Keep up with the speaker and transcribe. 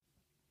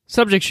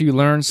Subjects you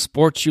learn,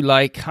 sports you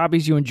like,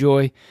 hobbies you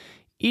enjoy,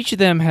 each of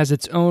them has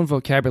its own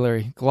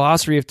vocabulary,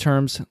 glossary of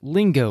terms,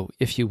 lingo,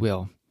 if you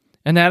will.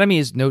 Anatomy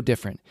is no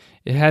different.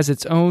 It has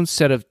its own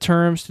set of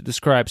terms to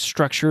describe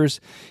structures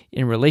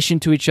in relation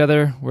to each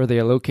other, where they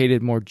are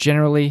located more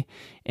generally,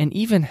 and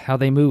even how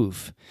they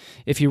move.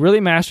 If you really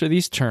master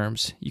these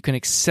terms, you can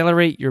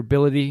accelerate your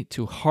ability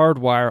to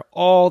hardwire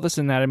all this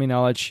anatomy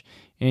knowledge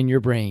in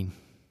your brain.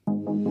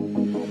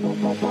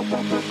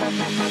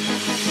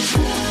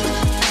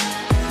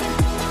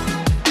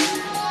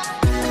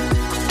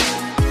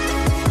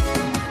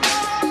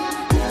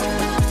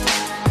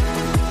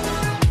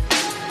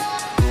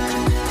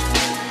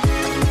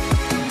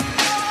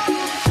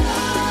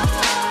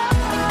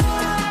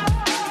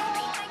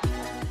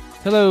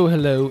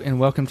 Hello, and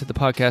welcome to the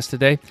podcast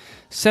today.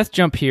 Seth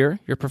Jump here,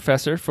 your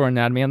professor for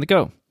Anatomy on the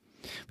Go.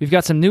 We've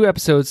got some new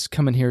episodes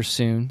coming here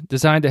soon,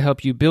 designed to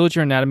help you build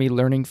your anatomy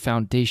learning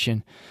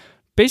foundation,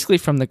 basically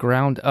from the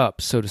ground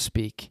up, so to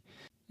speak.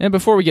 And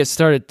before we get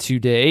started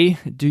today,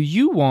 do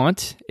you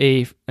want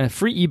a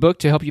free ebook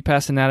to help you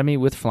pass anatomy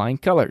with flying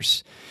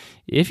colors?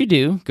 If you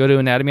do, go to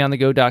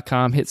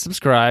anatomyonthego.com, hit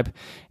subscribe,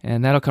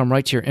 and that'll come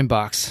right to your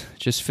inbox.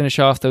 Just finish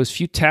off those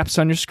few taps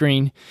on your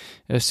screen,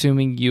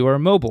 assuming you are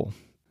mobile.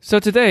 So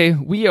today,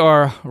 we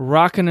are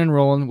rocking and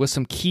rolling with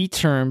some key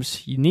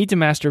terms you need to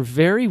master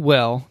very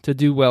well to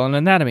do well in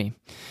anatomy.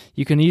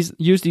 You can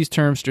use these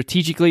terms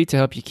strategically to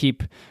help you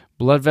keep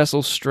blood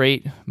vessels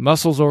straight,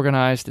 muscles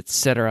organized,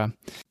 etc.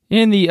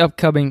 In the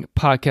upcoming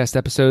podcast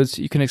episodes,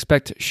 you can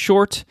expect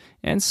short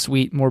and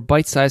sweet, more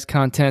bite-sized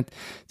content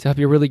to help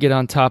you really get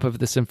on top of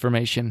this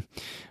information.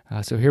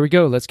 So here we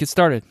go. Let's get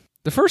started.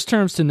 The first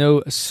terms to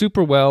know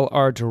super well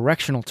are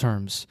directional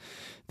terms.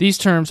 These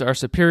terms are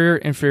superior,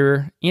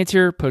 inferior,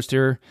 anterior,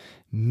 posterior,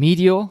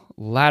 medial,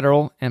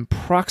 lateral, and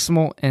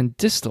proximal and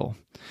distal.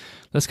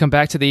 Let's come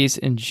back to these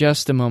in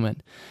just a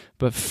moment.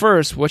 But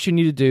first, what you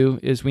need to do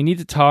is we need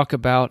to talk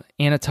about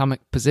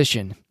anatomic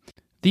position.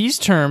 These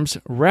terms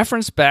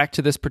reference back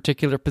to this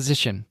particular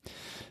position.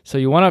 So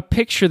you want to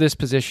picture this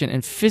position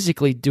and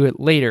physically do it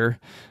later,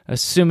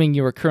 assuming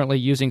you are currently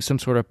using some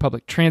sort of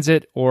public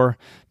transit or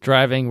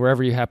driving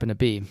wherever you happen to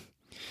be.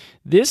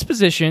 This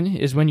position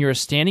is when you are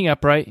standing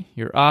upright,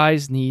 your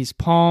eyes, knees,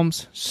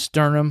 palms,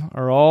 sternum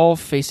are all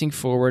facing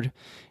forward,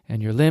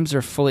 and your limbs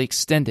are fully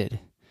extended.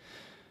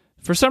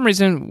 For some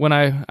reason, when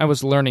I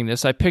was learning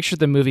this, I pictured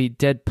the movie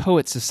Dead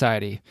Poets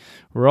Society,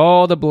 where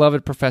all the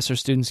beloved professor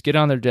students get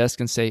on their desk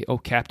and say, "Oh,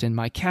 Captain,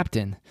 my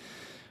Captain."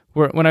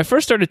 When I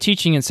first started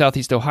teaching in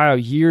Southeast Ohio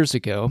years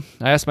ago,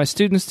 I asked my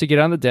students to get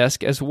on the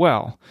desk as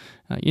well.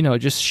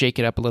 Just shake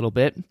it up a little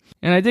bit.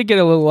 And I did get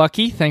a little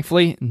lucky.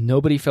 Thankfully,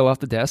 nobody fell off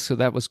the desk, so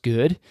that was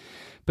good.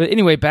 But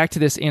anyway, back to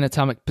this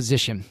anatomic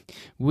position.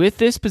 With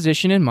this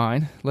position in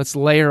mind, let's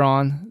layer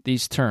on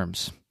these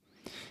terms.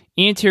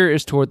 Anterior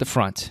is toward the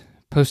front.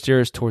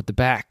 Posterior is toward the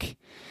back.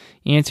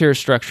 Anterior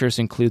structures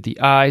include the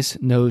eyes,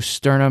 nose,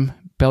 sternum,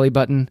 belly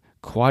button,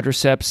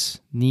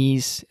 quadriceps,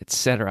 knees,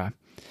 etc.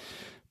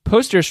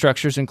 Posterior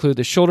structures include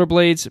the shoulder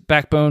blades,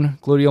 backbone,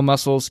 gluteal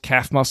muscles,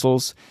 calf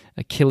muscles,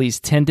 Achilles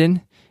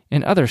tendon,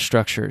 and other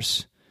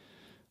structures.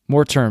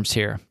 More terms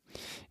here.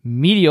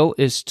 Medial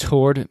is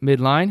toward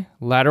midline.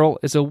 Lateral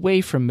is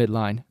away from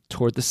midline,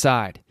 toward the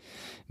side.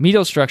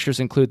 Medial structures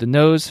include the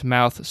nose,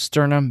 mouth,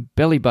 sternum,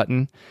 belly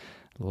button.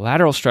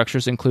 Lateral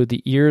structures include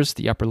the ears,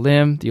 the upper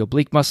limb, the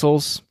oblique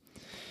muscles.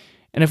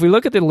 And if we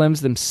look at the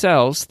limbs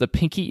themselves, the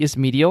pinky is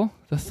medial,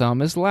 the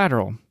thumb is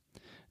lateral.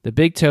 The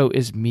big toe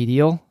is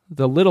medial,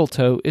 the little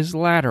toe is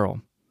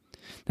lateral.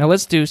 Now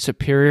let's do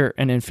superior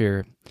and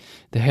inferior.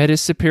 The head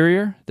is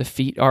superior, the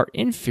feet are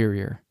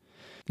inferior.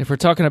 If we're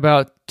talking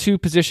about two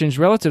positions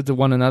relative to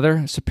one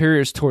another,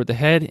 superior is toward the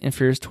head,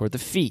 inferior is toward the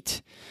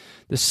feet.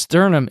 The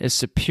sternum is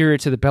superior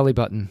to the belly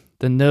button.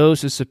 The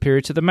nose is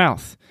superior to the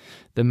mouth.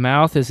 The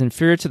mouth is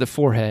inferior to the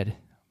forehead.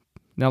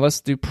 Now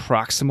let's do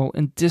proximal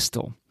and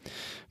distal.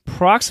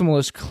 Proximal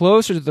is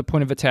closer to the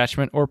point of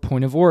attachment or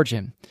point of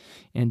origin,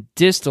 and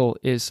distal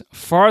is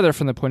farther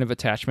from the point of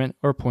attachment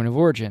or point of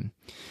origin.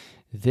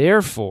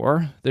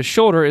 Therefore, the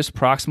shoulder is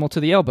proximal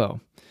to the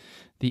elbow.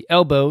 The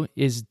elbow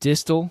is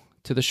distal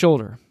to the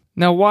shoulder.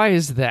 Now, why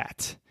is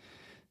that?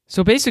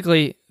 So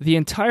basically, the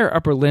entire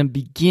upper limb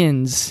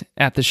begins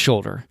at the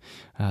shoulder.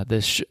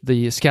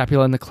 The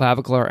scapula and the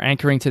clavicle are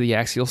anchoring to the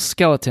axial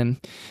skeleton.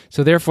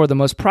 So therefore, the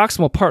most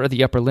proximal part of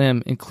the upper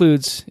limb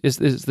is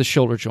the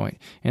shoulder joint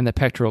and the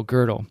pectoral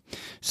girdle.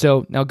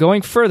 So now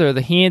going further,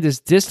 the hand is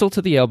distal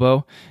to the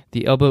elbow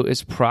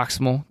is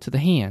proximal to the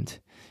hand.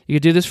 You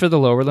could do this for the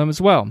lower limb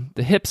as well.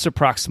 The hips are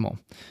proximal.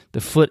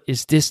 The foot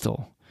is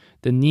distal.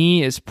 The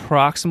knee is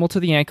proximal to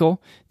the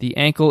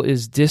ankle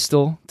is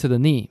distal to the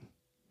knee.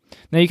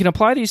 Now you can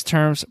apply these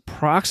terms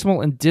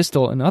proximal and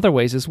distal in other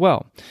ways as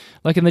well.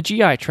 Like in the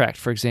GI tract,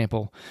 for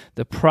example,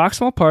 the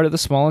proximal part of the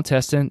small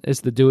intestine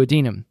is the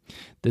duodenum.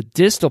 The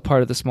distal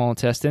part of the small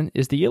intestine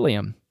is the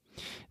ileum.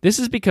 This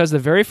is because the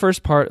very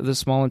first part of the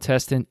small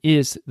intestine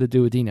is the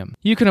duodenum.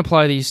 You can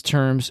apply these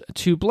terms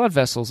to blood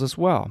vessels as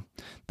well.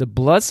 The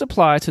blood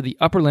supply to the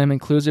upper limb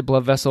includes a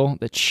blood vessel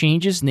that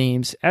changes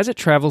names as it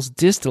travels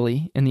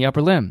distally in the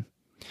upper limb.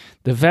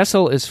 The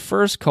vessel is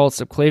first called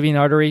subclavian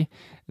artery,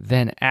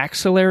 then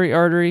axillary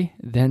artery,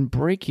 then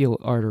brachial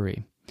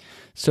artery.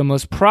 So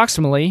most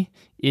proximally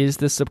is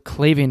the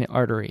subclavian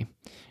artery,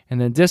 and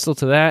then distal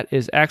to that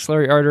is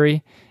axillary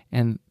artery,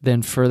 and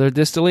then further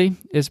distally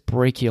is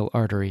brachial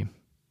artery.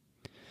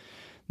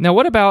 Now,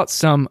 what about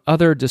some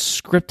other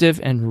descriptive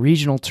and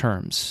regional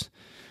terms?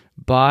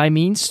 Bi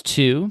means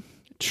two,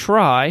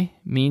 tri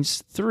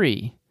means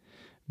three.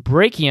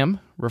 Brachium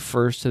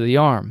refers to the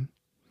arm.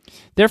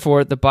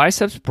 Therefore, the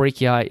biceps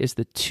brachii is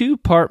the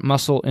two-part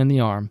muscle in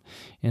the arm.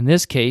 In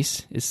this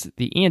case, it's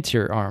the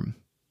anterior arm.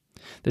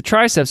 The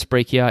triceps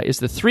brachii is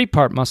the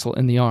three-part muscle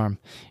in the arm.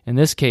 In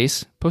this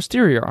case,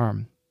 posterior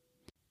arm.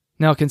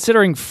 Now,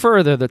 considering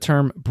further the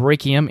term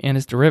brachium and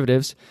its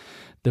derivatives,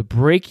 the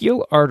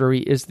brachial artery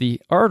is the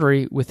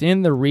artery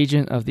within the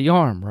region of the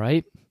arm,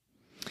 right?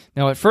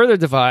 Now, it further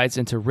divides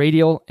into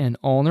radial and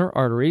ulnar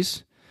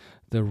arteries.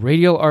 The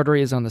radial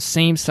artery is on the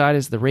same side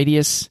as the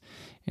radius,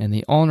 and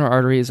the ulnar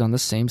artery is on the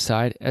same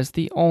side as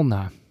the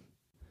ulna.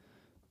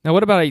 Now,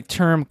 what about a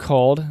term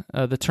called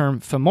the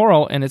term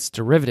femoral and its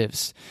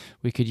derivatives?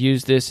 We could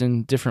use this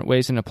in different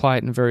ways and apply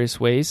it in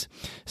various ways.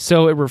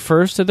 So it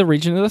refers to the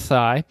region of the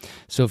thigh.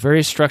 So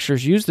various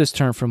structures use this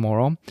term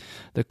femoral.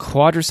 The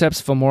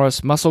quadriceps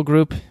femoris muscle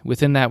group,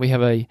 within that we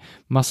have a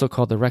muscle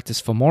called the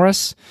rectus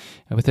femoris.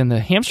 And within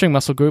the hamstring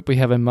muscle group, we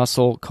have a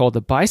muscle called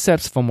the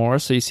biceps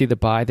femoris. So you see the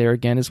bi there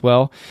again as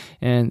well,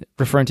 and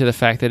referring to the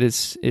fact that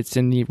it's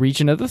in the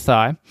region of the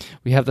thigh.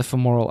 We have the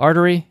femoral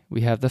artery.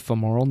 We have the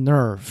femoral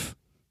nerve.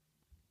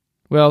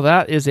 Well,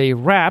 that is a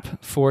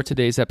wrap for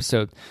today's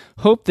episode.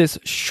 Hope this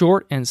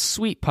short and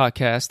sweet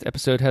podcast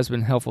episode has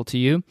been helpful to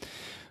you.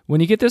 When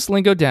you get this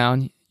lingo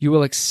down, you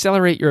will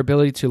accelerate your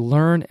ability to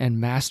learn and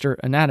master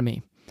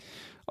anatomy.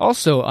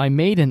 Also, I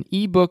made an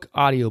ebook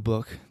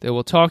audiobook that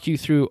will talk you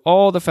through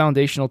all the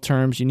foundational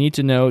terms you need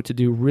to know to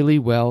do really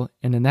well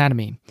in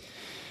anatomy.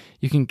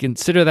 You can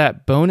consider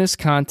that bonus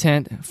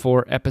content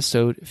for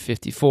episode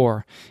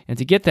 54. And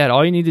to get that,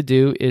 all you need to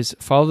do is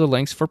follow the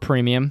links for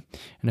premium,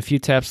 and a few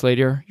taps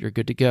later, you're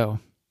good to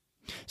go.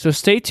 So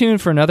stay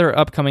tuned for another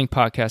upcoming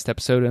podcast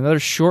episode, another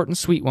short and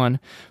sweet one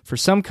for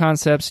some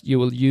concepts you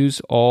will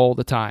use all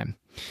the time.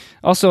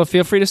 Also,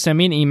 feel free to send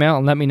me an email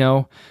and let me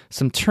know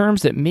some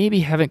terms that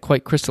maybe haven't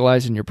quite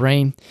crystallized in your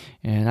brain,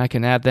 and I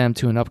can add them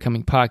to an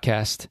upcoming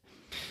podcast.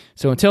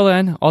 So until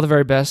then, all the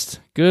very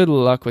best. Good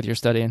luck with your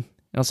studying, and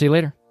I'll see you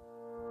later.